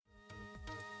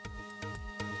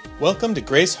Welcome to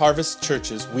Grace Harvest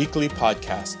Church's weekly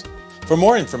podcast. For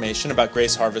more information about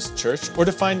Grace Harvest Church or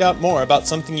to find out more about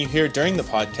something you hear during the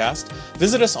podcast,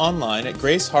 visit us online at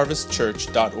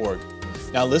graceharvestchurch.org.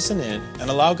 Now listen in and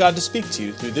allow God to speak to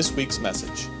you through this week's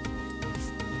message.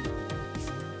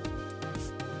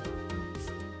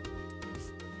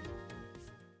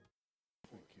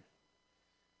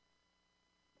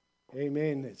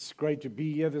 Amen. It's great to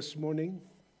be here this morning.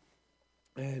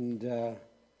 And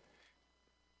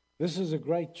this is a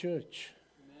great church.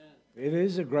 Amen. It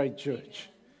is a great church.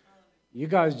 You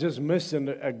guys just missed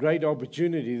a great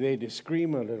opportunity there to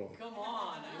scream a little. Come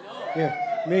on, I know.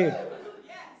 Yeah, me.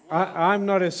 I'm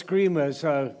not a screamer,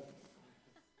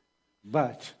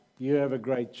 but you have a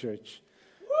great church.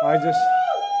 I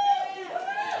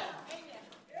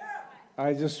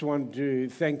just want to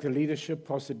thank the leadership,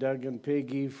 Pastor Doug and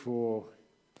Peggy, for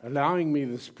allowing me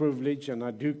this privilege, and I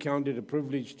do count it a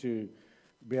privilege to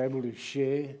be able to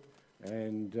share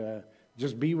and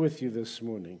just be with you this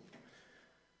morning.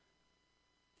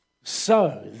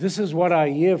 So, this is what I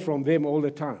hear from them all the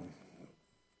time.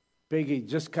 Peggy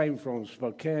just came from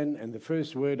Spokane, and the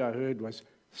first word I heard was,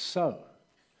 so.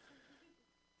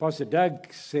 Pastor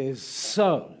Doug says,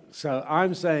 so. So,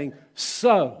 I'm saying,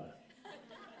 so.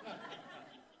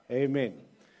 Amen.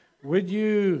 Would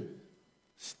you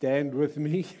stand with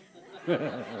me?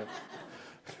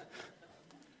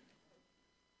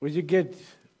 Would you get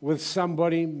with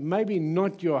somebody, maybe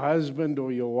not your husband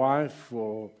or your wife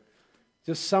or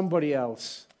just somebody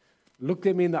else? Look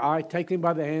them in the eye, take them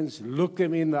by the hands, look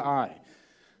them in the eye.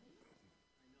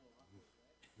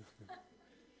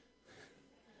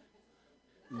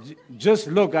 Just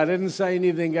look, I didn't say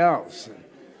anything else.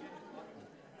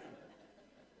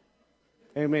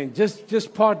 Amen.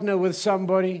 Just partner with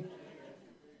somebody.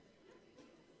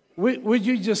 Would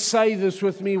you just say this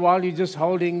with me while you're just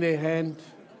holding their hand?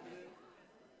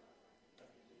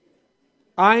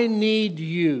 I need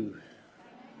you.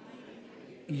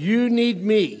 You need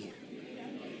me.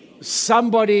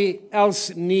 Somebody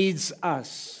else needs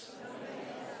us.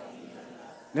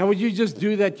 Now, would you just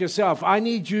do that yourself? I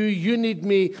need you. You need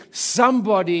me.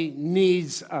 Somebody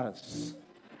needs us.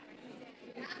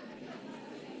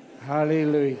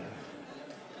 Hallelujah.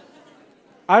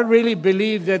 I really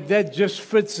believe that just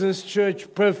fits this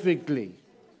church perfectly.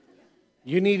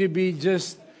 You need to be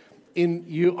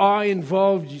you are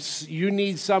involved, you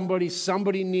need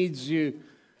somebody needs you.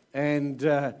 And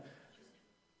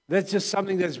that's just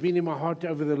something that's been in my heart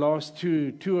over the last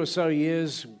two or so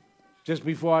years. Just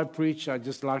before I preach, I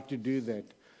just like to do that.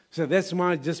 So that's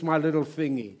my little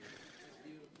thingy.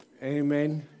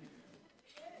 Amen.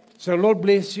 So Lord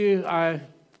bless you. I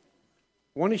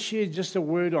want to share just a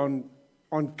word on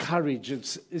courage.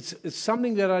 It's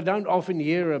something that I don't often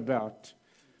hear about.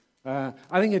 I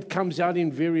think it comes out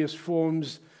in various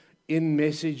forms in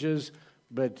messages,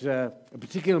 but a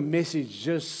particular message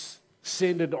just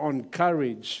centered on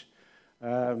courage.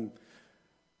 I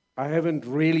haven't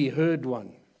really heard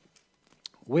one.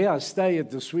 Where I stay at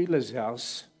the Sweeler's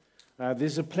house,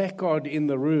 there's a placard in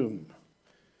the room.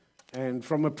 And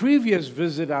from a previous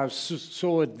visit, I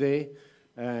saw it there.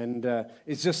 And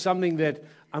it's just something that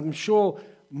I'm sure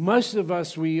most of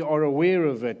us, we are aware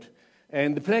of it.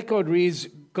 And the placard reads,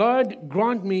 God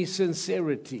grant me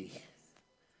sincerity.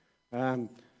 Kind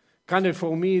of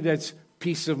for me, that's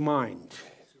peace of mind.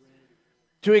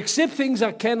 To accept things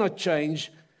I cannot change,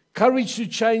 courage to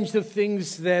change the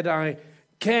things that I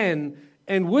can,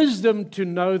 and wisdom to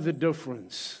know the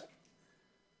difference.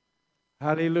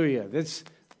 Hallelujah. That's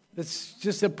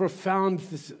just a profound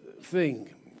thing.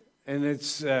 And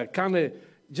it's kind of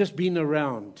just been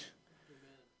around.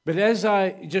 But as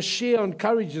I just share on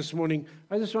courage this morning,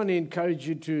 I just want to encourage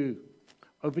you to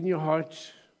open your heart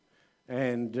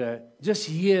and just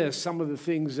hear some of the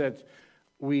things that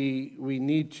we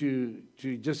need to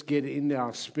just get in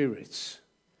our spirits.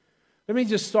 Let me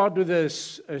just start with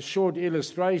a short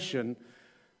illustration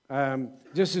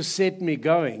just to set me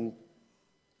going.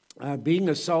 Being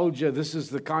a soldier, this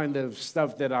is the kind of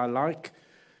stuff that I like.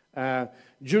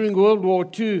 During World War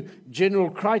II, General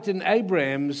Crichton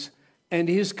Abrams and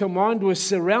his command were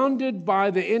surrounded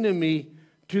by the enemy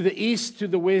to the east, to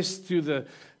the west, to the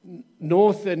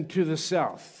north, and to the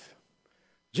south.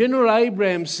 General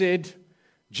Abrams said,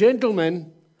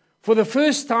 "Gentlemen, for the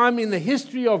first time in the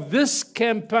history of this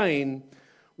campaign,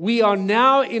 we are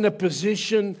now in a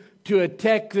position to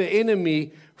attack the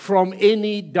enemy from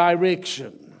any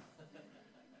direction."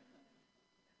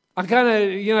 I kind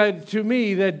of, to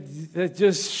me, that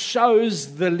just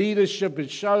shows the leadership. It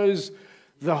shows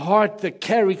the heart, the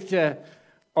character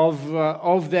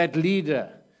of that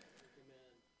leader.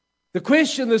 The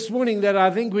question this morning that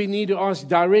I think we need to ask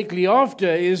directly after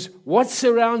is, what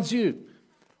surrounds you?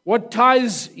 What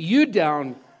ties you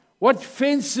down? What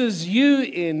fences you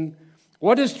in?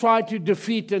 What has tried to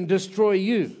defeat and destroy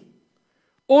you?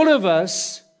 All of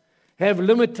us have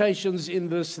limitations in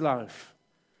this life.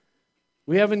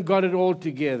 We haven't got it all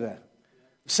together.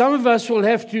 Some of us will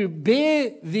have to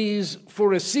bear these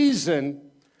for a season,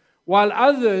 while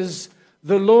others,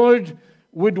 the Lord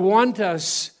would want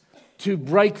us to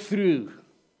break through.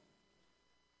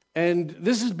 And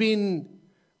this has been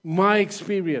my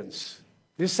experience.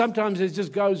 Sometimes it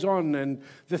just goes on, and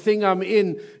the thing I'm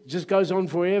in just goes on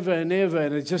forever and ever,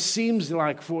 and it just seems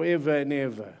like forever and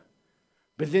ever.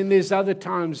 But then there's other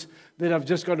times that I've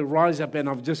just got to rise up and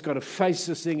I've just got to face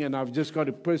this thing and I've just got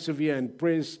to persevere and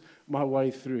press my way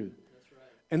through. That's right.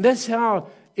 And that's how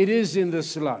it is in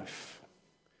this life.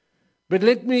 But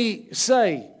let me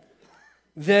say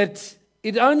that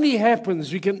it only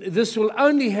happens, this will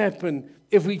only happen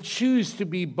if we choose to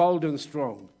be bold and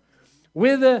strong.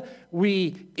 Whether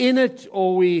we in it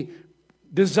or we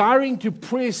desiring to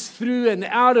press through and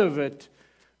out of it,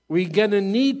 we're going to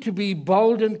need to be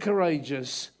bold and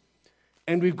courageous,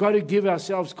 and we've got to give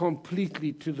ourselves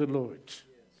completely to the Lord. Yes.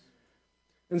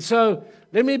 And so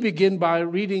let me begin by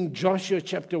reading Joshua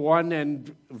chapter 1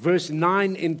 and verse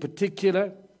 9 in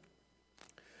particular.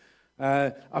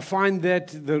 I find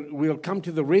that we'll come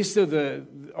to the rest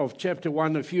of chapter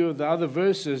 1, a few of the other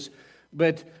verses,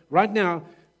 but right now,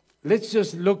 let's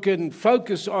just look and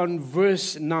focus on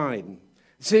verse 9.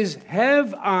 It says,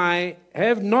 have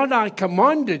not I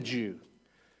commanded you?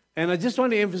 And I just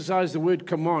want to emphasize the word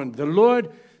command. The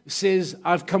Lord says,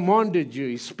 I've commanded you.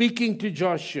 He's speaking to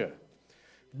Joshua.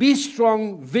 Be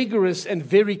strong, vigorous, and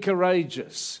very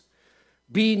courageous.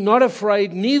 Be not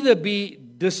afraid, neither be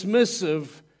dismissive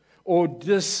or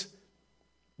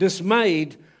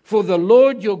dismayed, for the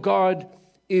Lord your God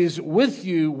is with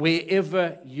you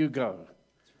wherever you go.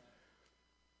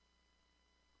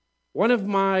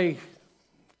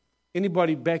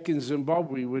 Anybody back in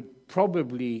Zimbabwe would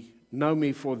probably know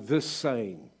me for this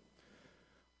saying.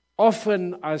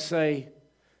 Often I say,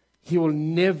 He will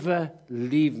never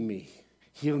leave me.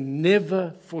 He'll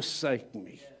never forsake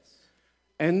me. Yes.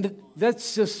 And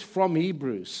that's just from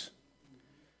Hebrews.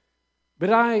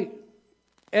 But I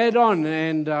add on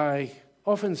and I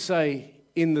often say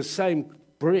in the same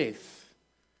breath,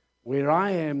 where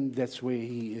I am, that's where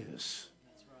He is.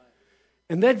 That's right.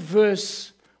 And that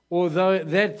verse, although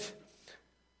that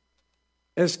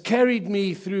has carried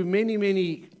me through many,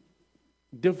 many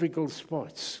difficult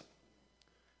spots,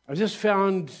 I just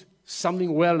found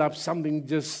something well up, something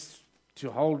just to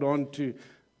hold on to.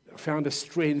 I found a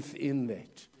strength in that.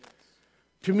 Yes.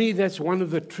 To me, that's one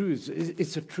of the truths.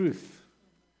 It's a truth.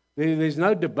 There's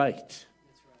no debate. That's right.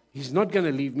 He's not going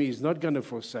to leave me. He's not going to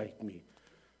forsake me.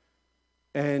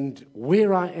 And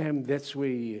where I am, that's where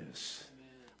He is. Amen.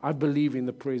 I believe in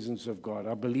the presence of God.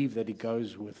 I believe that He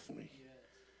goes with me. Yes.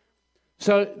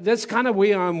 So that's kind of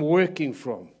where I'm working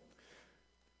from.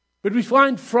 But we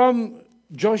find from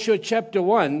Joshua chapter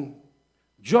 1,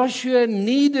 Joshua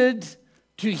needed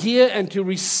to hear and to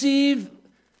receive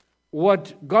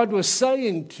what God was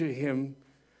saying to him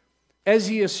as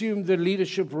he assumed the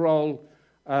leadership role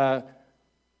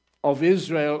of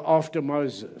Israel after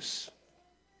Moses.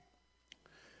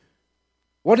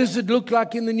 What does it look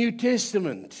like in the New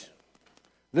Testament?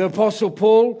 The Apostle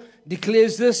Paul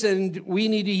declares this, and we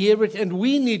need to hear it, and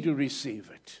we need to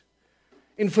receive it.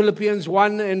 In Philippians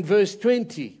 1 and verse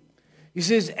 20, he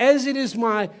says, as it is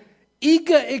my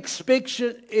eager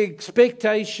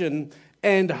expectation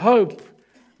and hope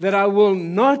that I will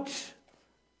not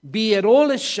be at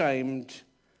all ashamed,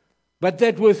 but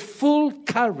that with full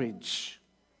courage,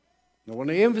 I want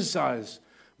to emphasize,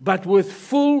 but with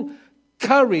full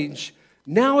courage,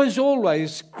 now as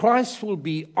always, Christ will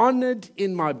be honored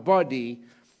in my body,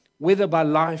 whether by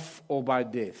life or by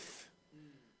death.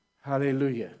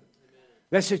 Hallelujah. Amen.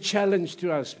 That's a challenge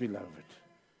to us, beloved.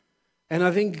 And I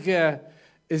think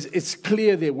it's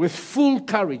clear there, with full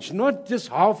courage, not just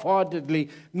half-heartedly,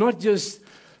 not just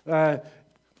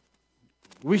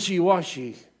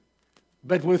wishy-washy,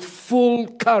 but with full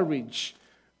courage,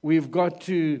 we've got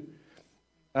to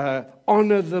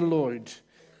honor the Lord,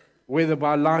 whether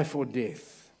by life or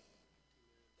death.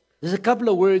 There's a couple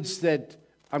of words that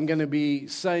I'm going to be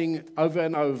saying over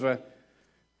and over,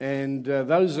 and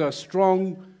those are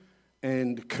strong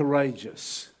and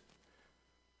courageous.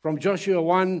 From Joshua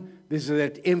 1, there's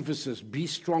that emphasis, be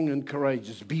strong and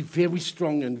courageous. Be very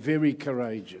strong and very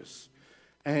courageous.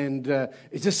 And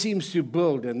it just seems to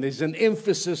build, and there's an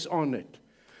emphasis on it.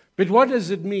 But what does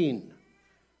it mean?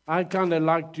 I kind of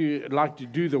like to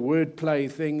do the wordplay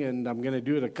thing, and I'm going to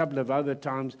do it a couple of other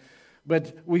times.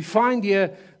 But we find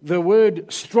here the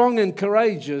word strong and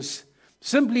courageous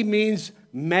simply means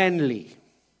manly,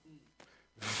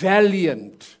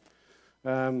 valiant.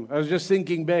 I was just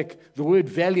thinking back, the word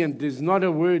valiant is not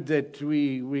a word that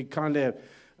we kind of,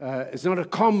 it's not a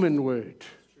common word.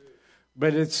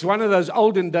 But it's one of those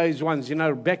olden days ones,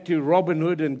 back to Robin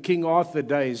Hood and King Arthur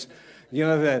days.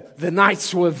 The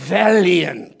knights were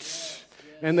valiant.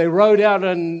 And they rode out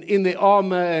in their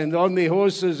armor and on their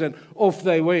horses, and off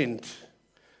they went.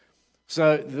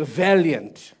 So the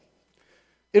valiant.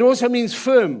 It also means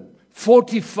firm,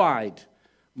 fortified,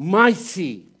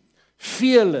 mighty,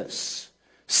 fearless,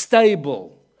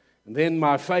 stable. And then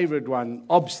my favorite one,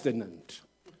 obstinate,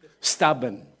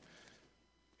 stubborn.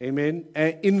 Amen.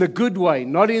 In the good way,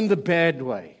 not in the bad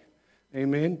way.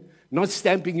 Amen. Not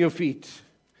stamping your feet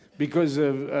because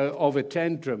of a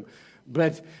tantrum,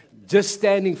 but just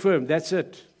standing firm. That's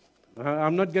it.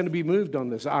 I'm not going to be moved on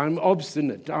this. I'm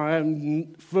obstinate.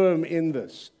 I'm firm in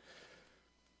this.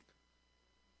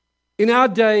 In our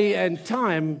day and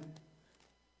time,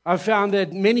 I found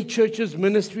that many churches,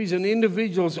 ministries, and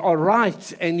individuals are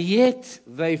right, and yet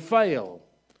they fail.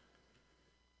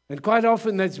 And quite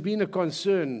often that's been a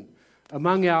concern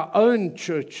among our own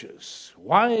churches.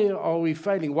 Why are we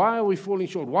failing? Why are we falling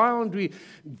short? Why aren't we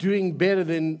doing better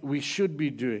than we should be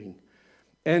doing?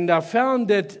 And I found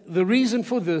that the reason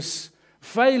for this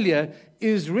failure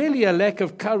is really a lack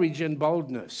of courage and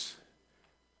boldness.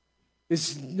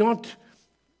 It's not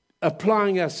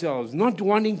applying ourselves, not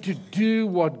wanting to do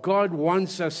what God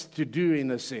wants us to do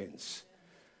in a sense.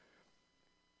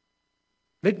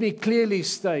 Let me clearly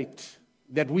state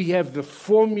that we have the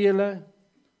formula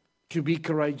to be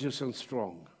courageous and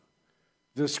strong.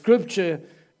 The scripture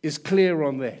is clear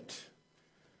on that.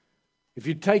 If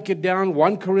you take it down,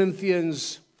 1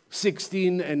 Corinthians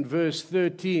 16 and verse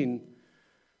 13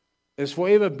 has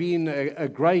forever been a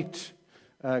great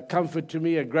comfort to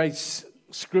me, a great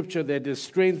scripture that has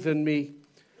strengthened me.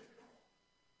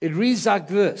 It reads like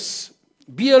this: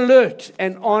 be alert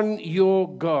and on your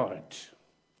guard.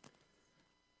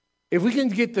 If we can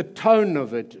get the tone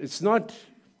of it, it's not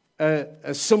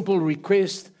a simple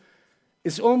request.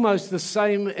 It's almost the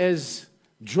same as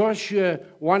Joshua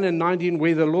 1 and 19,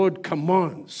 where the Lord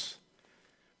commands.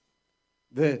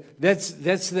 That's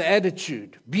the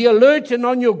attitude. Be alert and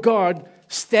on your guard.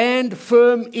 Stand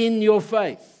firm in your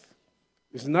faith.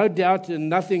 There's no doubt and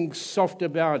nothing soft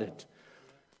about it.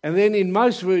 And then in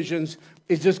most versions,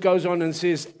 it just goes on and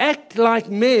says, act like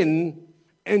men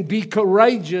and be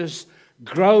courageous,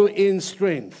 grow in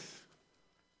strength.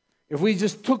 If we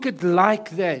just took it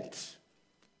like that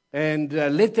and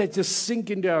let that just sink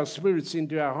into our spirits,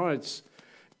 into our hearts,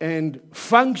 and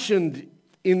functioned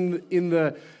in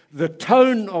the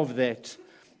tone of that,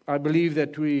 I believe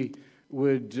that we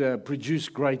would produce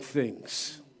great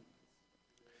things.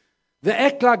 The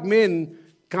act like men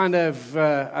kind of,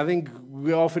 I think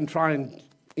we often try and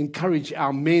encourage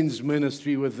our men's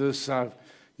ministry with this. I've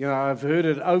heard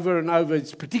it over and over.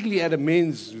 It's particularly at a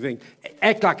men's thing.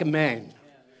 Act like a man.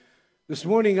 This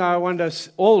morning I want us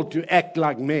all to act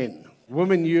like men.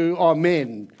 Women, you are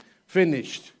men.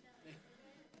 Finished.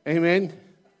 Amen.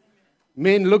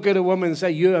 Men look at a woman and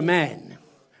say, you're a man.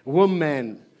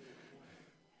 Woman.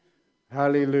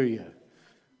 Hallelujah.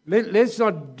 Let's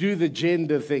not do the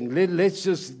gender thing. Let's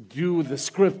just do the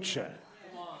scripture.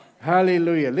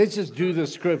 Hallelujah. Let's just do the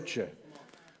scripture.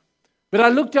 But I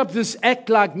looked up this act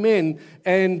like men,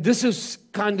 and this is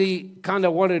kind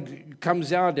of what it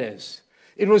comes out as.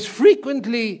 It was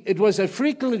a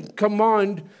frequent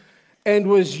command and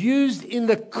was used in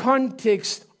the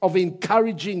context of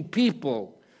encouraging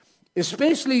people,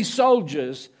 especially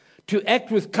soldiers, to act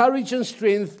with courage and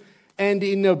strength and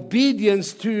in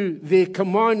obedience to their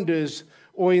commanders,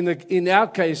 or in our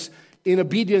case, in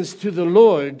obedience to the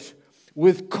Lord,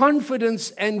 with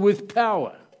confidence and with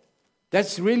power.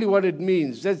 That's really what it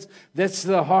means. That's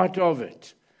the heart of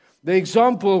it. The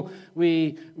example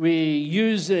we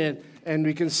use and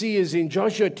we can see is in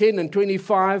Joshua 10 and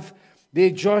 25. There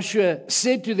Joshua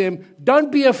said to them,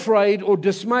 don't be afraid or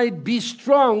dismayed, be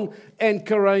strong and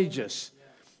courageous.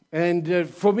 And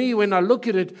for me, when I look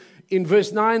at it, in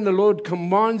verse 9, the Lord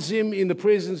commands him in the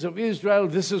presence of Israel,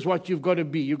 this is what you've got to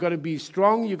be. You've got to be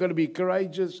strong, you've got to be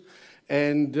courageous,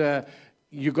 and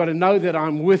you've got to know that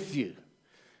I'm with you.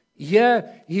 Here,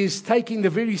 he's taking the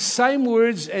very same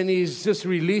words and he's just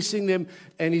releasing them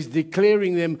and he's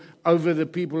declaring them over the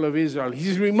people of Israel.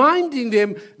 He's reminding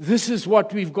them, this is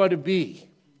what we've got to be.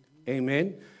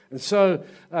 Amen. And so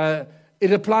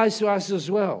it applies to us as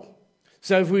well.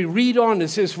 So if we read on, it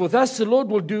says, for thus the Lord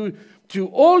will do to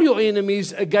all your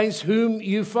enemies against whom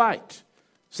you fight.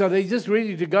 So they're just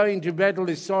ready to go into battle.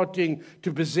 They're starting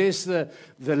to possess the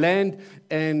land.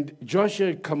 And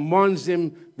Joshua commands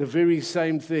them the very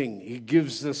same thing. He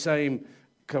gives the same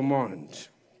command.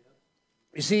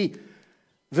 You see,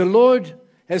 the Lord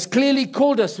has clearly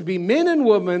called us to be men and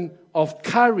women of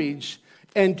courage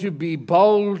and to be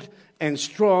bold and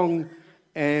strong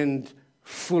and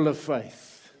full of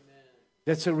faith.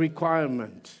 That's a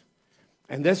requirement.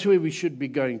 And that's where we should be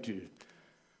going to.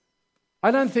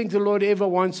 I don't think the Lord ever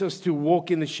wants us to walk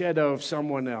in the shadow of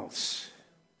someone else.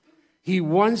 He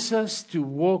wants us to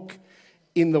walk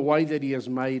in the way that He has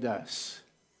made us.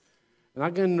 And I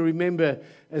can remember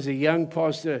as a young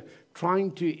pastor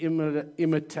trying to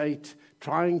imitate,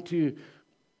 trying to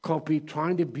copy,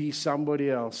 trying to be somebody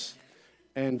else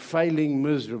and failing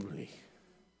miserably.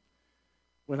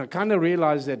 When I kind of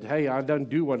realized that, hey, I don't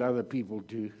do what other people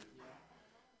do.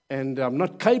 And I'm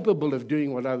not capable of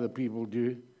doing what other people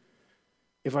do.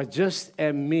 If I just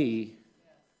am me,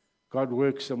 God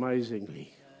works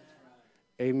amazingly.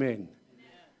 Amen.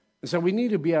 And so we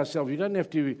need to be ourselves. You don't have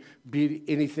to be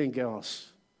anything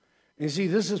else. And you see,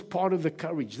 this is part of the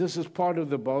courage. This is part of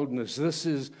the boldness. This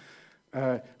is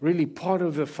really part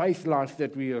of the faith life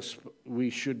that we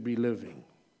should be living.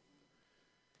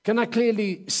 Can I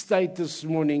clearly state this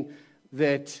morning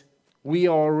that we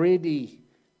already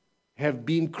have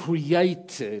been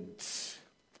created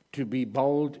to be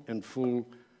bold and full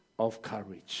of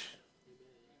courage.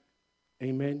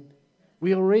 Amen.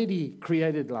 We already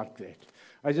created like that.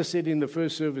 I just said in the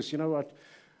first service, you know what?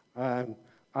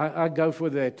 I go for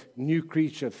that new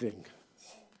creature thing.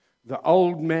 The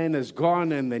old man is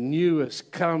gone and the new has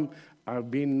come.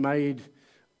 I've been made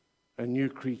a new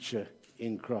creature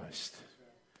in Christ.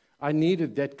 I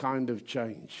needed that kind of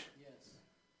change.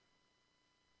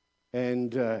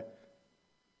 And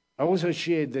I also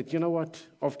shared that, you know what,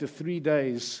 after 3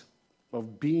 days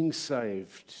of being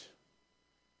saved,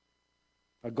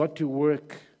 I got to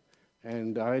work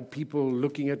and I had people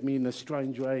looking at me in a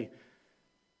strange way.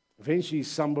 Eventually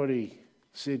somebody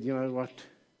said, you know what,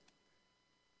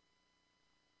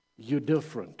 you're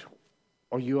different.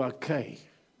 Are you okay?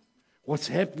 What's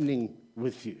happening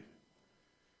with you?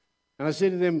 And I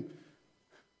said to them,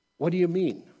 what do you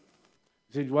mean?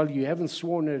 He said, well, you haven't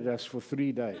sworn at us for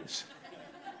 3 days.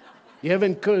 You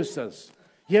haven't cursed us.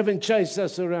 You haven't chased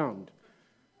us around.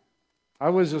 I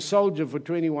was a soldier for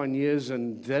 21 years,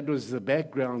 and that was the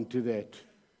background to that.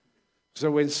 So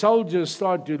when soldiers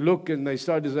start to look and they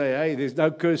start to say, hey, there's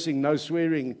no cursing, no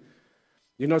swearing,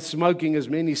 you're not smoking as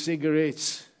many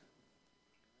cigarettes,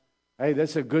 hey,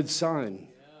 that's a good sign.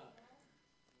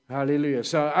 Yeah. Hallelujah.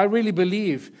 So I really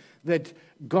believe that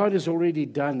God has already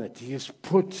done it. He has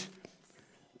put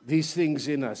these things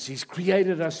in us. He's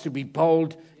created us to be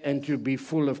bold and to be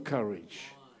full of courage.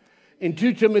 In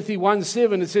 2 Timothy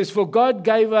 1:7 it says, for God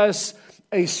gave us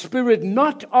a spirit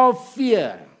not of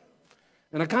fear.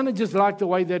 And I kind of just like the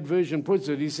way that version puts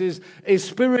it. He says, a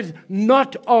spirit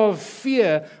not of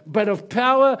fear, but of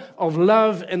power, of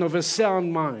love, and of a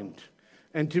sound mind.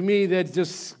 And to me that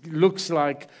just looks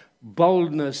like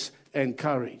boldness and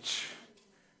courage.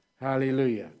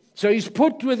 Hallelujah. So He's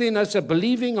put within us a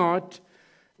believing heart.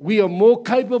 We are more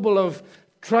capable of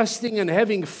trusting and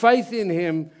having faith in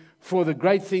Him for the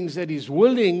great things that He's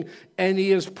willing and He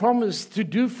has promised to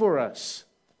do for us.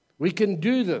 We can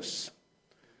do this.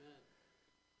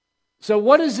 So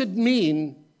what does it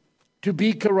mean to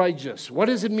be courageous? What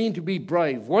does it mean to be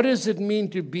brave? What does it mean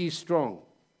to be strong?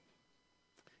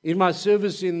 In my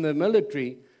service in the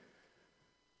military,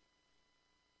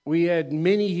 we had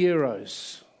many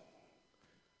heroes.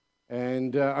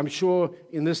 And I'm sure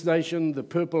in this nation, the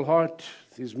Purple Heart,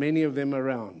 there's many of them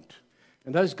around.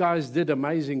 And those guys did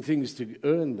amazing things to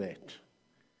earn that.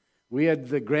 We had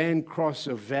the Grand Cross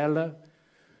of Valor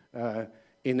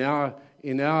in our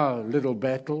little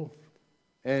battle.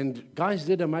 And guys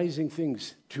did amazing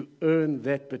things to earn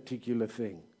that particular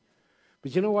thing.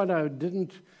 But you know what?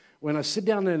 When I sit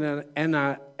down and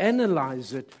I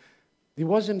analyze it, there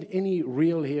wasn't any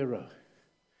real hero.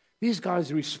 These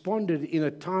guys responded in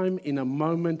a time, in a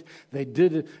moment. They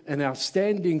did an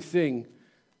outstanding thing,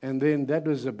 and then that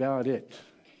was about it.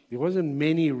 There wasn't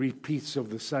many repeats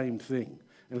of the same thing,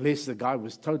 unless the guy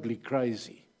was totally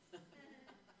crazy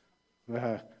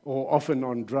or often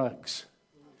on drugs.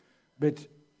 But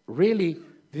really,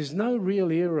 there's no real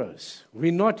heroes.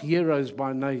 We're not heroes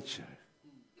by nature,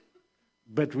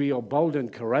 but we are bold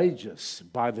and courageous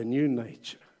by the new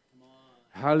nature.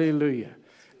 Hallelujah.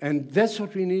 And that's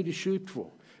what we need to shoot for.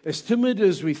 As timid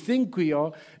as we think we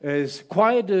are, as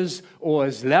quiet as or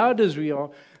as loud as we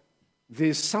are,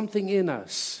 there's something in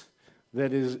us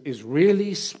that is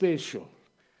really special.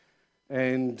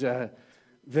 And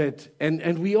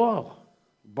and we are,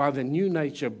 by the new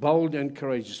nature, bold and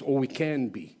courageous, or we can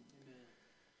be.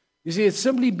 You see, it's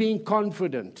simply being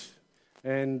confident.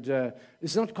 And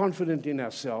it's not confident in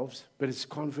ourselves, but it's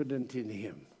confident in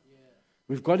Him.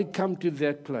 We've got to come to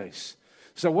that place.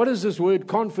 So what does this word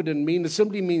confident mean? It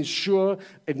simply means sure.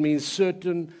 It means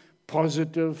certain,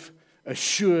 positive,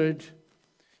 assured.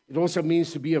 It also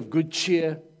means to be of good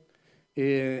cheer,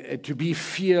 to be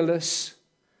fearless.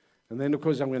 And then, of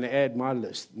course, I'm going to add my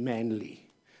list: manly,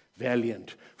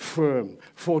 valiant, firm,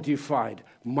 fortified,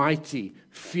 mighty,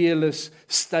 fearless,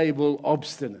 stable,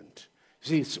 obstinate.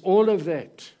 See, it's all of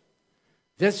that.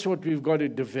 That's what we've got to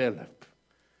develop.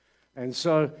 And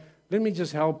so, let me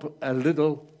just help a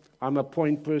little. I'm a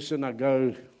point person. I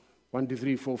go 1, 2,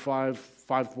 3, 4,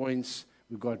 5 points.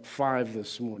 We've got 5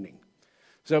 this morning.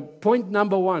 So, point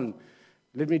number 1,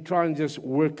 let me try and just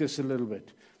work this a little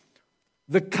bit.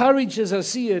 The courage as I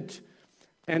see it,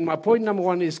 and my point number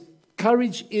 1 is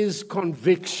courage is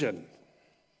conviction.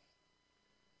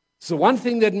 So, one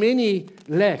thing that many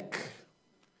lack,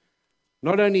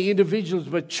 not only individuals,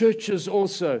 but churches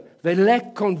also, they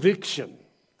lack conviction.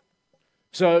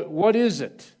 So what is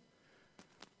it?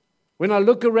 When I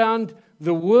look around,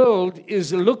 the world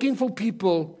is looking for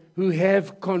people who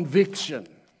have conviction.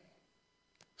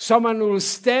 Someone who will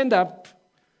stand up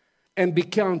and be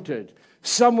counted.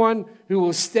 Someone who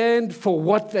will stand for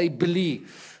what they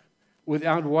believe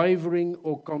without wavering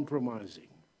or compromising.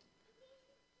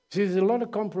 See, there's a lot of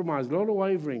compromise, a lot of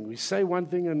wavering. We say one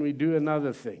thing and we do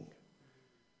another thing.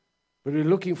 But we're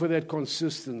looking for that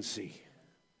consistency.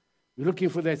 We're looking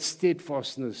for that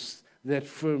steadfastness, that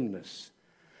firmness.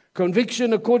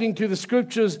 Conviction, according to the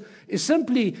Scriptures, is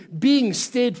simply being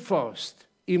steadfast,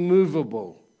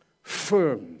 immovable,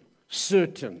 firm,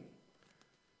 certain.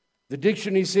 The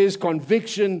dictionary says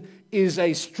conviction is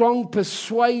a strong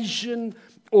persuasion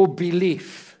or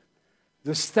belief,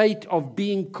 the state of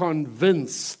being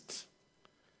convinced.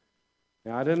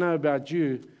 Now, I don't know about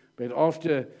you, but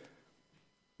after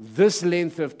this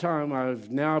length of time, I've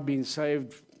now been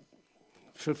saved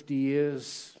 50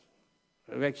 years.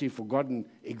 I've actually forgotten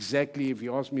exactly, if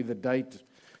you ask me the date,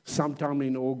 sometime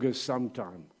in August,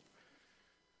 sometime.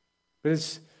 But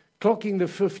it's clocking the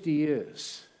 50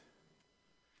 years.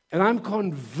 And I'm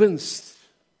convinced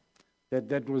that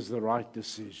that was the right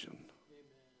decision.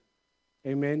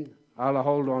 Amen. I'll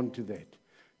hold on to that.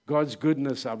 God's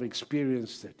goodness, I've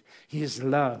experienced it. His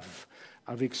love,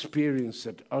 I've experienced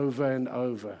it over and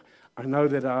over. I know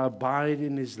that I abide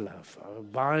in His love. I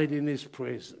abide in His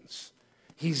presence.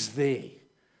 He's there.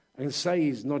 I can say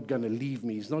He's not going to leave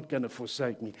me. He's not going to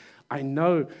forsake me. I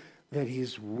know that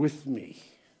He's with me.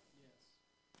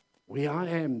 Where I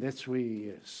am, that's where He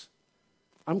is.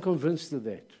 I'm convinced of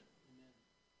that.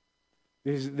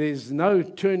 There's no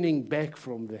turning back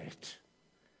from that.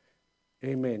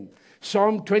 Amen.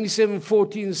 Psalm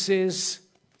 27:14 says,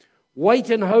 wait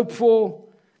and hope for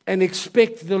and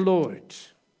expect the Lord.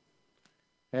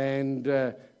 And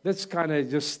that's kind of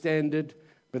just standard.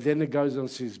 But then it goes on and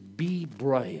says, be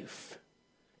brave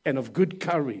and of good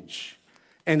courage.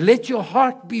 And let your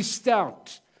heart be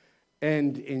stout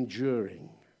and enduring.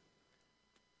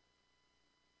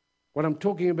 What I'm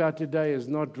talking about today is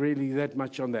not really that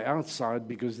much on the outside,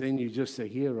 because then you're just a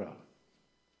hero.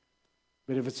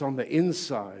 But if it's on the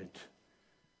inside,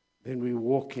 then we're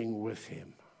walking with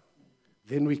Him.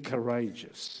 Then we're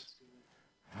courageous.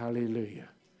 Hallelujah.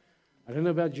 I don't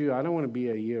know about you. I don't want to be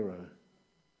a hero.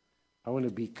 I want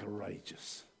to be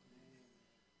courageous.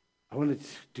 I want it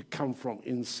to come from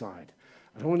inside.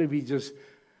 I don't want to be just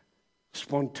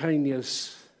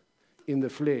spontaneous in the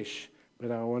flesh,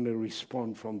 but I want to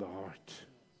respond from the heart.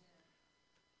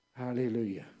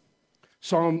 Hallelujah.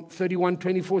 Psalm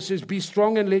 31:24 says, be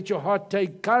strong and let your heart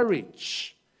take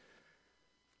courage.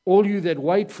 All you that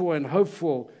wait for and hope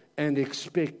for and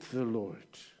expect the Lord.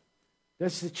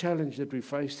 That's the challenge that we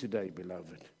face today,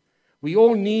 beloved. We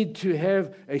all need to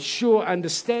have a sure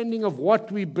understanding of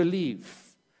what we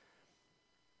believe,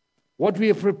 what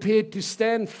we are prepared to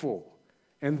stand for,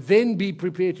 and then be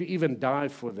prepared to even die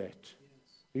for that.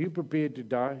 Are you prepared to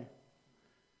die?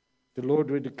 If the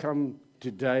Lord were to come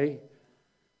today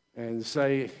and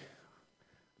say,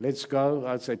 let's go,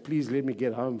 I'd say, please let me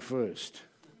get home first.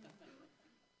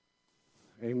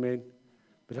 Amen.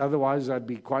 But otherwise, I'd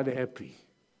be quite happy.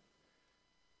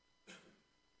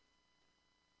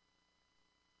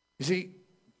 You see,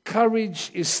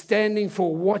 courage is standing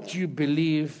for what you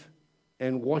believe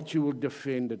and what you will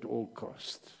defend at all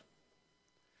costs.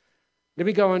 Let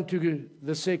me go on to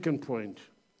the second point.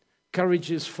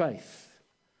 Courage is faith.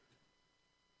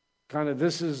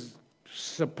 This is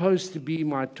supposed to be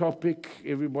my topic.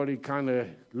 Everybody kind of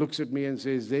looks at me and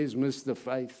says, there's Mr.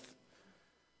 Faith.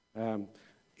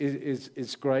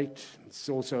 It's great. It's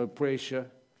also a pressure.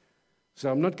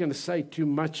 So I'm not going to say too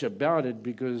much about it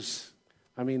because,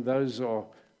 those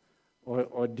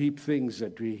are deep things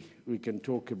that we can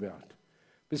talk about.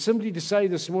 But simply to say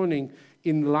this morning,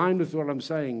 in line with what I'm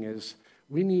saying, is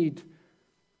we need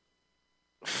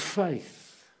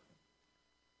faith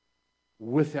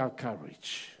with our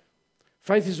courage.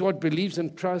 Faith is what believes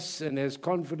and trusts and has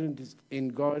confidence in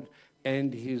God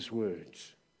and His Word.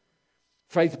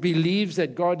 Faith believes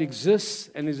that God exists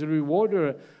and is a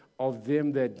rewarder of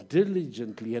them that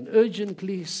diligently and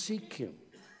urgently seek Him.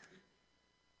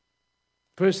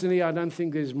 Personally, I don't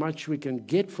think there's much we can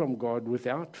get from God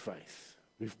without faith.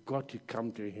 We've got to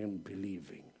come to Him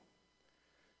believing.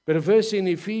 But a verse in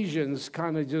Ephesians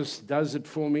kind of just does it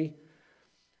for me.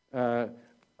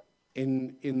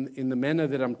 In the manner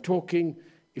that I'm talking,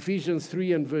 Ephesians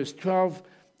 3 and verse 12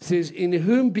 says, in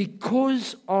whom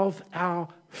because of our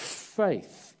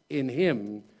faith in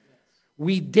Him,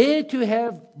 we dare to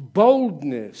have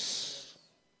boldness.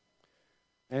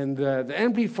 And the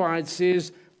Amplified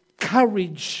says,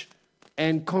 courage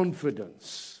and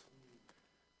confidence.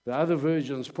 The other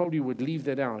versions probably would leave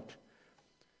that out.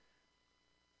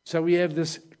 So we have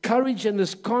this courage and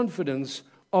this confidence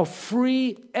of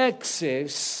free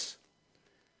access,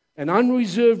 an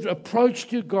unreserved approach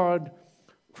to God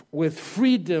with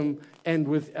freedom and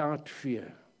without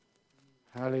fear.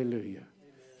 Hallelujah. Amen.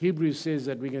 Hebrews says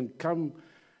that we can come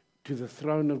to the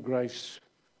throne of grace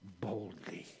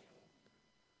boldly.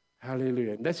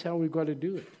 Hallelujah. And that's how we've got to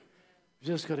do it. We've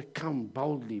just got to come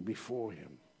boldly before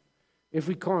Him. If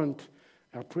we can't,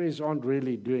 our prayers aren't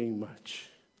really doing much.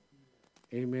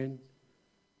 Amen.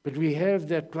 But we have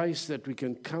that place that we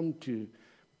can come to,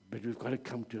 but we've got to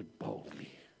come to it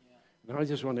boldly. And I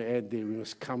just want to add there, we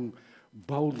must come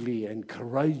boldly and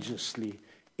courageously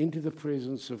into the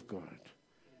presence of God.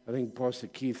 I think Pastor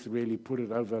Keith really put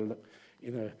it over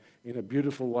in a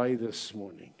beautiful way this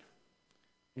morning.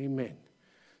 Amen.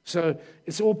 So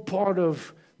it's all part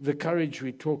of the courage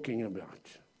we're talking about.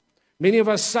 Many of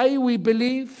us say we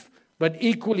believe, but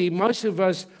equally most of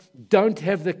us don't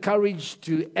have the courage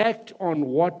to act on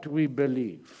what we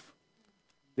believe.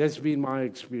 That's been my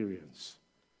experience.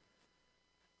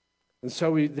 And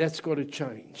so that's got to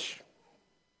change.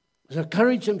 So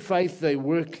courage and faith, they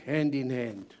work hand in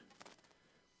hand.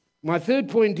 My third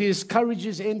point is courage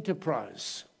is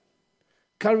enterprise.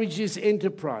 Courage is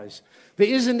enterprise. There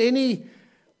isn't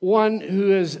anyone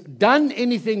who has done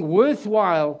anything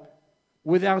worthwhile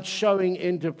without showing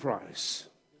enterprise.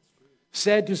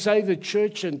 Sad to say, the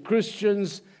church and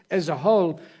Christians as a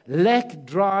whole lack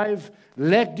drive,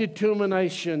 lack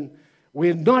determination.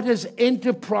 We're not as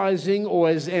enterprising or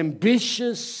as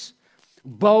ambitious,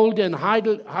 bold, and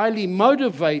highly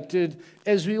motivated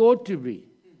as we ought to be.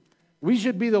 We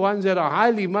should be the ones that are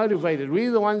highly motivated.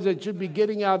 We're the ones that should be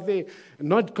getting out there,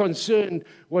 not concerned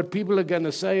what people are going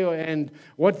to say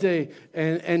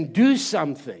and do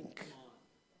something.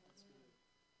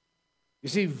 You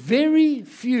see, very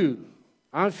few,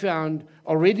 I've found,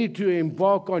 are ready to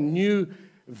embark on new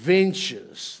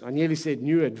ventures. I nearly said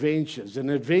new adventures. An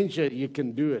adventure, you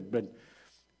can do it, but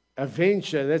a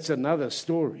venture, that's another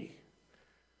story.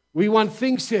 We want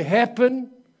things to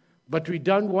happen, but we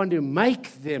don't want to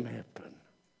make them happen.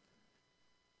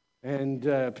 And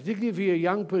particularly if you're a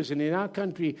young person, in our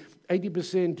country,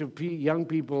 80% of young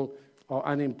people are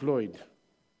unemployed.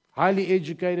 Highly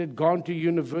educated, gone to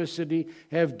university,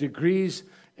 have degrees,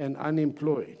 and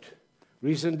unemployed.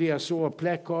 Recently, I saw a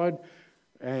placard,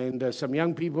 and some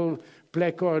young people,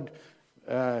 placard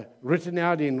written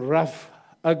out in rough,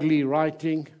 ugly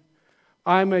writing.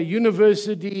 I'm a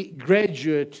university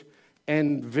graduate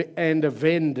and a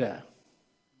vendor.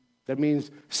 That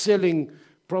means selling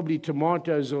probably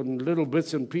tomatoes on little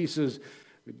bits and pieces,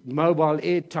 mobile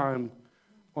airtime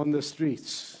on the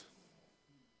streets.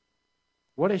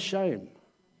 What a shame.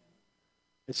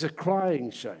 It's a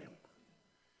crying shame.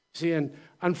 See, and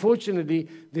unfortunately,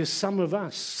 there's some of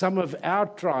us, some of our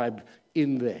tribe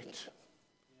in that.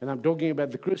 And I'm talking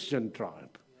about the Christian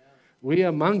tribe. We're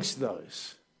amongst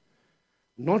those.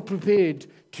 Not prepared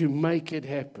to make it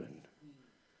happen.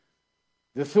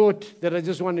 The thought that I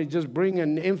just want to bring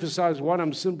and emphasize what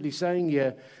I'm simply saying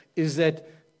here is that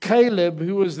Caleb,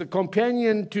 who was the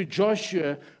companion to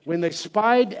Joshua, when they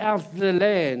spied out the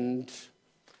land,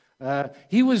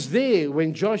 he was there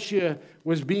when Joshua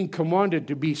was being commanded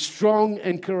to be strong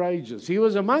and courageous. He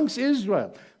was amongst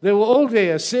Israel. They were all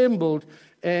there assembled,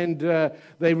 and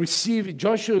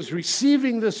Joshua was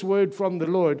receiving this word from the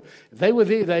Lord. They were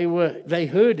there. They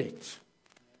heard it.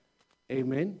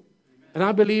 Amen. And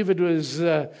I believe it was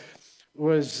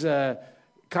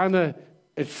kind of,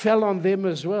 it fell on them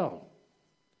as well.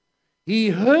 He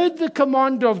heard the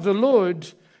command of the Lord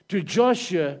to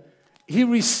Joshua. He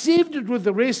received it with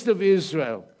the rest of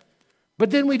Israel.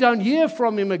 But then we don't hear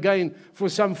from him again for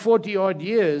some 40-odd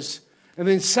years. And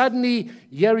then suddenly,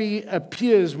 Yeri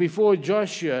appears before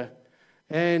Joshua,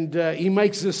 and he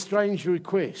makes a strange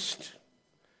request.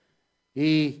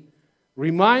 He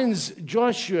reminds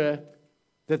Joshua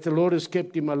that the Lord has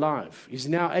kept him alive. He's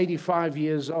now 85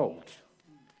 years old.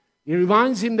 He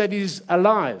reminds him that he's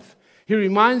alive. He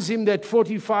reminds him that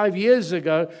 45 years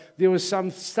ago, there was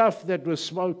some stuff that was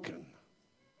spoken.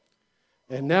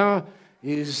 And now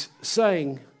he's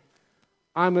saying,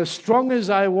 I'm as strong as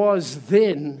I was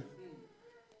then,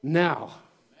 now.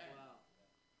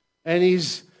 And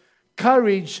his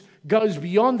courage goes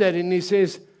beyond that, and he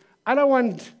says, I don't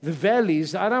want the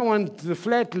valleys, I don't want the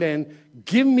flatland,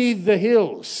 give me the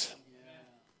hills.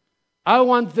 I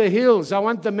want the hills, I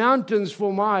want the mountains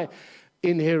for my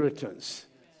inheritance.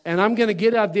 And I'm going to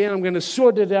get out there, and I'm going to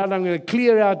sort it out, I'm going to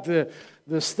clear out the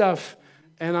stuff,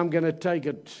 and I'm going to take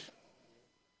it.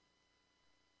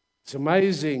 It's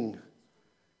amazing.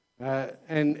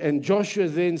 And Joshua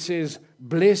then says,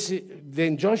 bless it.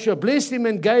 Then Joshua blessed him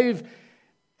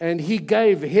and he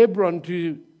gave Hebron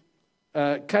to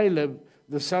Caleb,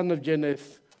 the son of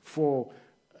Jephthah, for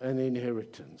an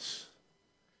inheritance.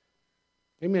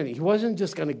 Amen. He wasn't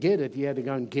just going to get it, he had to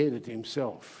go and get it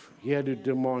himself. He had to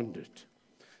demand it.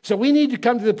 So we need to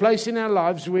come to the place in our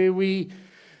lives where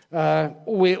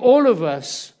where all of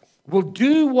us will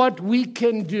do what we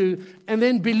can do and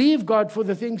then believe God for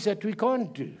the things that we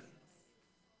can't do.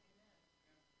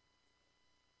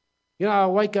 You know, I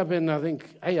wake up and I think,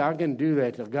 hey, I can do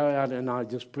that. I'll go out and I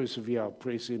just persevere. I'll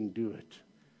press in and do it.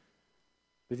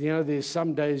 But you know, there's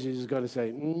some days you just got to say,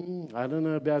 I don't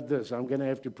know about this. I'm going to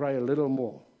have to pray a little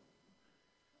more.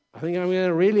 I think I'm going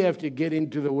to really have to get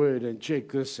into the Word and check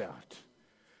this out.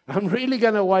 I'm really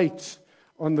going to wait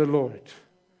on the Lord.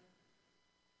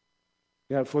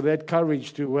 Yeah, for that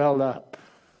courage to well up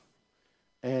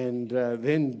and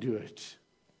then do it.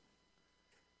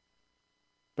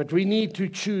 But we need to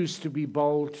choose to be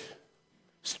bold,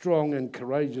 strong, and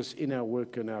courageous in our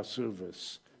work and our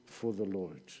service for the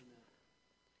Lord.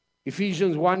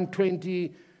 Ephesians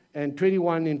 1:20 and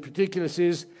 21 in particular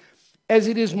says, as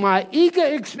it is my eager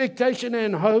expectation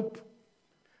and hope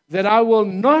that I will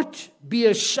not be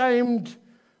ashamed,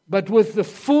 but with the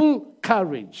full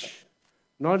courage,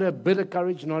 not a bit of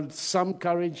courage, not some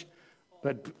courage,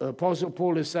 but Apostle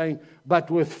Paul is saying, but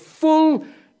with full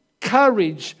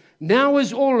courage, now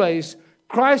as always,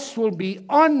 Christ will be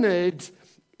honored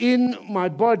in my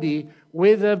body,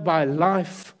 whether by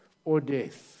life or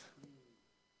death.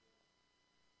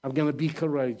 I'm going to be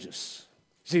courageous.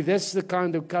 See, that's the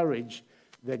kind of courage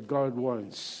that God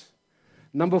wants.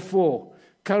 Number 4,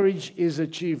 courage is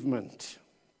achievement.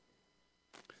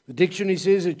 The dictionary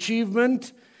says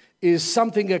achievement is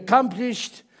something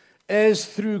accomplished as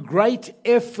through great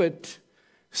effort,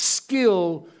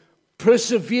 skill,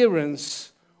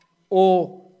 perseverance,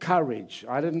 or courage.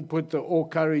 I didn't put the or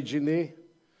courage in there.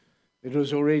 It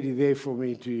was already there for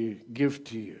me to give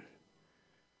to you.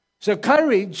 So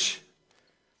courage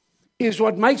is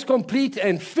what makes complete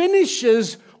and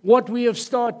finishes what we have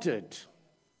started.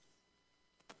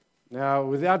 Now,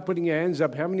 without putting your hands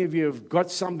up, how many of you have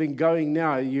got something going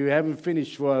now you haven't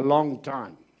finished for a long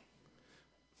time?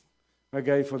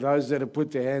 Okay, for those that have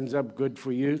put their hands up, good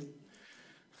for you.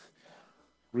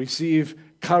 Receive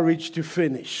courage to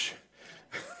finish.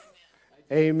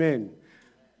 Amen.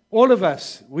 All of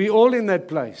us, we all in that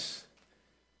place.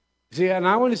 See, and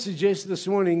I want to suggest this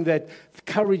morning that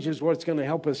courage is what's going to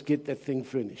help us get that thing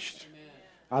finished.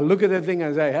 I look at that thing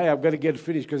and say, hey, I've got to get it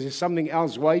finished because there's something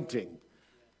else waiting.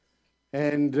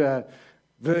 And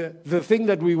the thing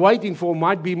that we're waiting for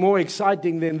might be more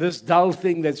exciting than this dull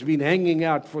thing that's been hanging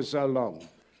out for so long.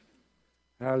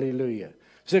 Hallelujah.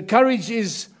 So courage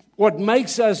is what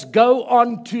makes us go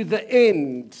on to the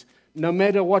end, no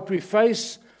matter what we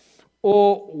face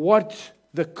or what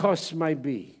the cost may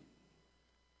be.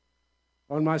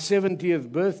 On my 70th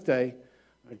birthday,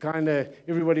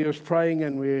 everybody was praying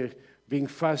and we're being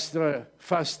fussed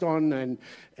on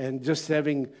and just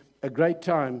having a great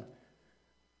time.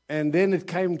 And then it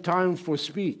came time for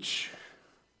speech.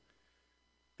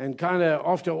 And kind of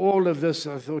after all of this,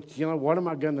 I thought, what am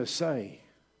I going to say?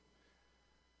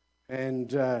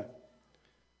 And I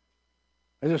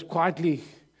just quietly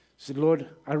said, Lord,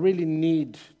 I really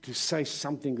need to say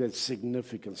something that's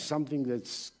significant, something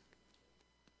that's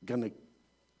going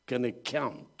to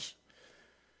count.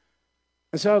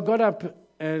 And so I got up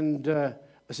and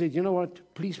I said, you know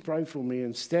what? Please pray for me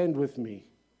and stand with me.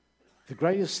 The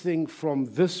greatest thing from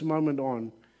this moment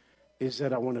on is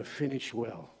that I want to finish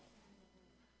well.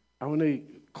 I want to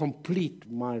complete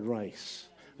my race.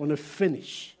 I want to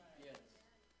finish.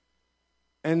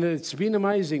 And it's been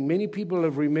amazing. Many people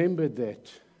have remembered that.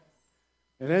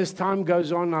 And as time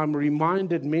goes on, I'm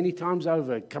reminded many times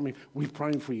over, coming, we're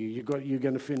praying for you. You're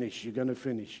going to finish. You're going to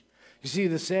finish. You see,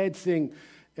 the sad thing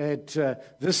at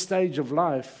this stage of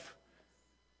life,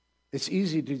 it's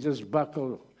easy to just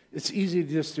buckle. It's easy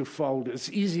just to fold. It's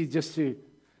easy just to,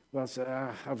 well, say,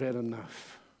 I've had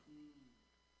enough.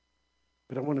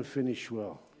 But I want to finish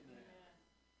well.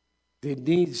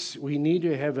 We need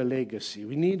to have a legacy.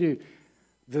 We need to,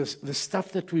 the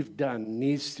stuff that we've done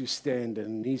needs to stand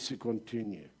and needs to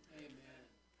continue. Amen.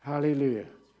 Hallelujah.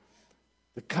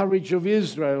 The courage of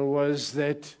Israel was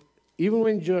that even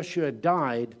when Joshua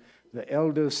died, the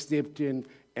elders stepped in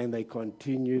and they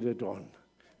continued it on.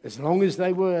 As long as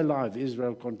they were alive,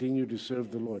 Israel continued to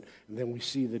serve the Lord. And then we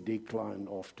see the decline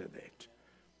after that.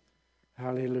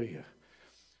 Hallelujah.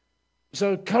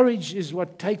 So courage is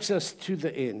what takes us to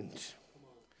the end.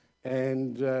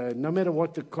 And no matter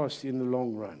what the cost in the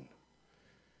long run.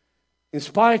 In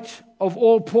spite of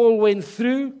all Paul went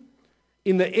through,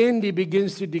 in the end he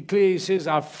begins to declare, he says,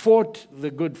 I've fought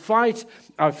the good fight,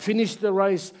 I've finished the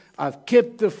race, I've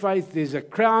kept the faith, there's a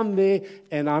crown there,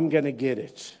 and I'm going to get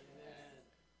it.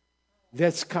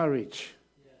 That's courage.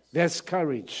 That's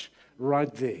courage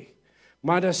right there.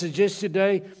 Might I suggest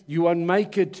today, you won't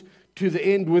make it to the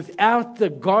end without the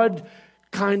God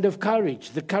kind of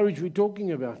courage. The courage we're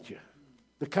talking about here.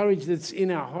 The courage that's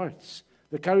in our hearts.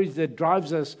 The courage that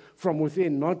drives us from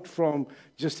within, not from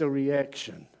just a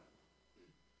reaction.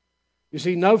 You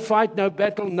see, no fight, no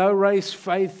battle, no race,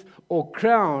 faith, or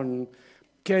crown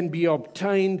can be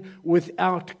obtained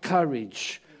without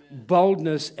courage,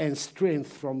 boldness, and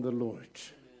strength from the Lord.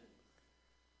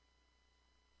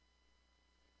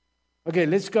 Okay,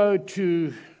 let's go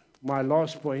to my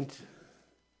last point.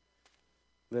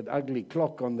 That ugly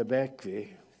clock on the back there.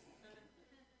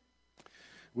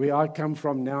 Where I come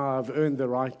from now, I've earned the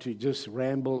right to just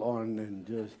ramble on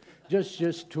and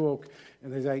just talk.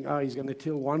 And they're saying, he's going to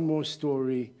tell one more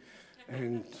story.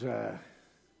 And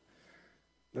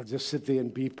they'll just sit there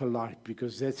and be polite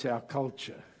because that's our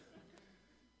culture.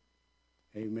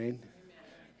 Amen.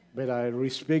 But I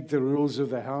respect the rules of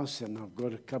the house, and I've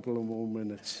got a couple of more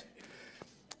minutes.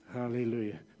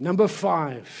 Hallelujah. Number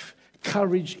 5,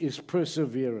 courage is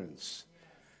perseverance.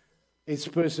 It's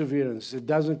perseverance. It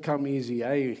doesn't come easy.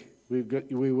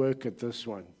 We work at this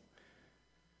one.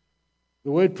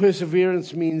 The word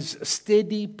perseverance means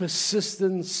steady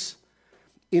persistence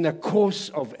in a course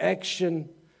of action,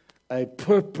 a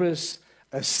purpose,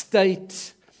 a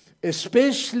state,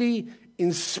 especially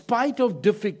in spite of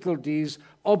difficulties,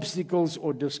 obstacles,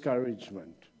 or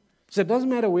discouragement. So it doesn't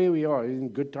matter where we are. In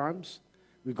good times,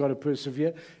 we've got to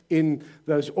persevere. In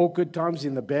those awkward times,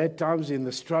 in the bad times, in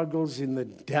the struggles, in the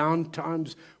down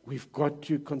times, we've got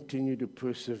to continue to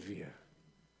persevere.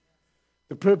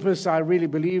 The purpose, I really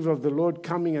believe, of the Lord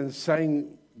coming and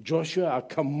saying, Joshua, I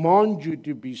command you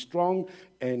to be strong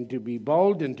and to be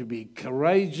bold and to be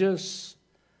courageous,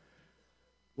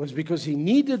 was because he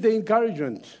needed the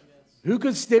encouragement. Yes. Who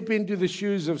could step into the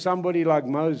shoes of somebody like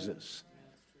Moses?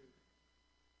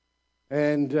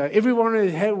 And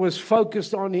everyone was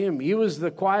focused on him. He was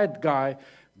the quiet guy,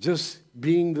 just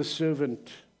being the servant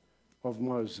of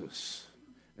Moses.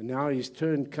 And now his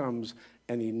turn comes,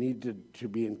 and he needed to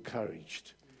be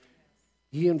encouraged.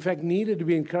 He, in fact, needed to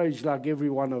be encouraged like every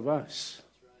one of us.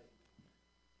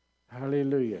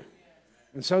 Hallelujah.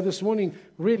 And so this morning,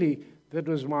 really, that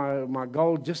was my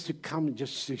goal, just to come,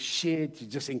 just to share, to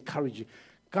just encourage you.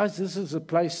 Guys, this is a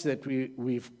place that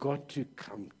we've got to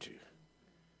come to.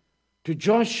 To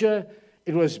Joshua,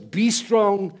 it was be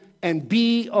strong and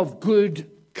be of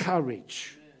good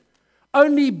courage.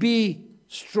 Only be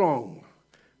strong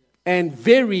and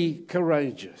very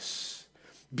courageous.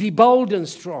 Be bold and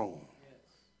strong.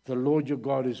 The Lord your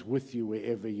God is with you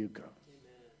wherever you go.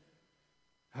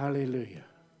 Hallelujah.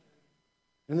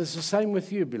 And it's the same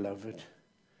with you, beloved.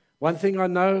 One thing I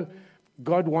know,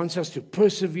 God wants us to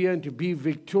persevere and to be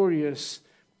victorious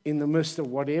in the midst of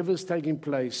whatever's taking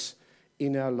place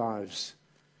in our lives,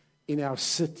 in our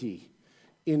city,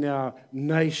 in our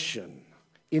nation,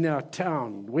 in our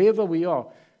town, wherever we are.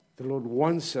 The Lord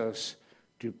wants us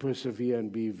to persevere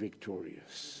and be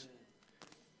victorious.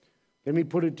 Let me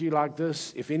put it to you like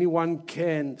this. If anyone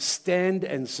can stand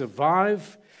and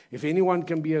survive, if anyone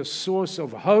can be a source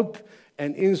of hope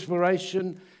and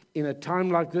inspiration in a time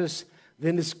like this,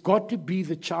 then it's got to be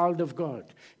the child of God.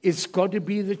 It's got to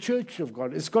be the church of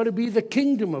God. It's got to be the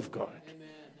kingdom of God. Amen.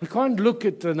 We can't look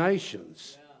at the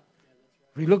nations.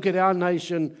 If we look at our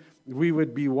nation, we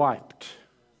would be wiped.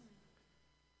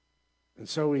 And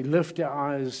so we lift our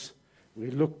eyes, we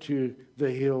look to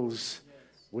the hills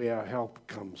where our help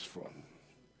comes from.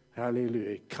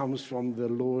 Hallelujah. It comes from the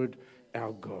Lord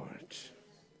our God.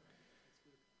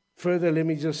 Further, let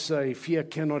me just say, fear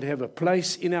cannot have a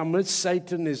place in our midst.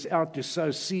 Satan is out to sow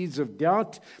seeds of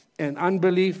doubt and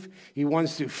unbelief. He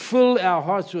wants to fill our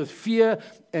hearts with fear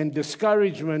and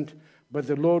discouragement, but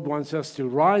the Lord wants us to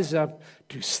rise up,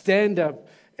 to stand up,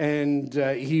 and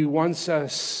He wants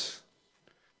us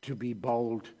to be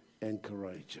bold and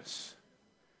courageous.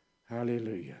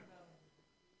 Hallelujah.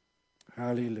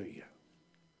 Hallelujah.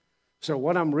 So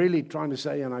what I'm really trying to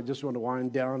say, and I just want to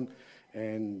wind down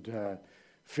and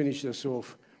finish this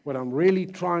off. What I'm really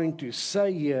trying to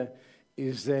say here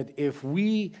is that if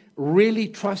we really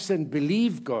trust and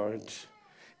believe God,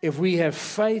 if we have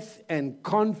faith and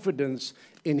confidence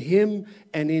in Him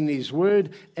and in His Word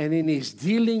and in His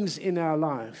dealings in our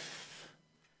life,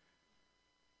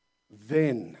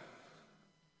 then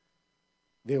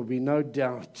there will be no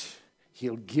doubt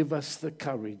He'll give us the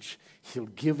courage, He'll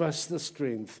give us the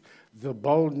strength, the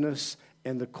boldness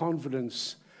and the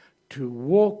confidence to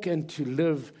walk and to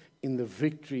live in the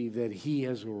victory that He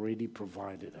has already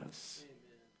provided us.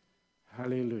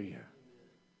 Amen. Hallelujah.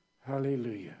 Amen.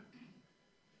 Hallelujah.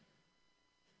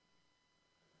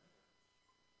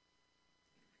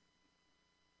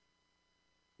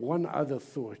 One other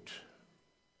thought,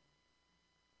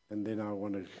 and then I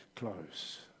want to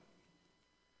close.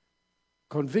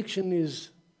 Conviction is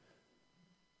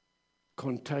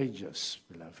contagious,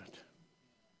 beloved.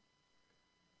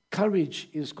 Courage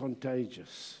is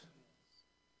contagious.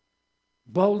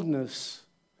 Boldness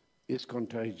is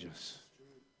contagious.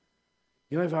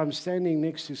 You know, if I'm standing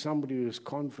next to somebody who is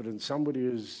confident, somebody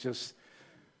who's just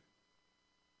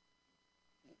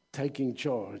taking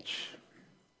charge,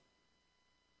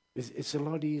 it's a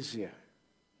lot easier.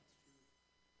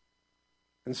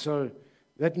 And so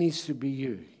that needs to be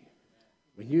you.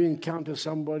 When you encounter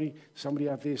somebody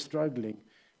out there struggling,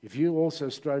 if you're also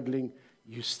struggling,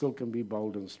 you still can be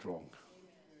bold and strong.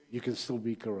 You can still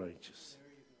be courageous.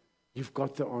 You've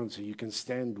got the answer. You can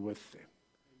stand with them.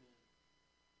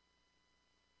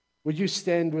 Would you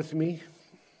stand with me?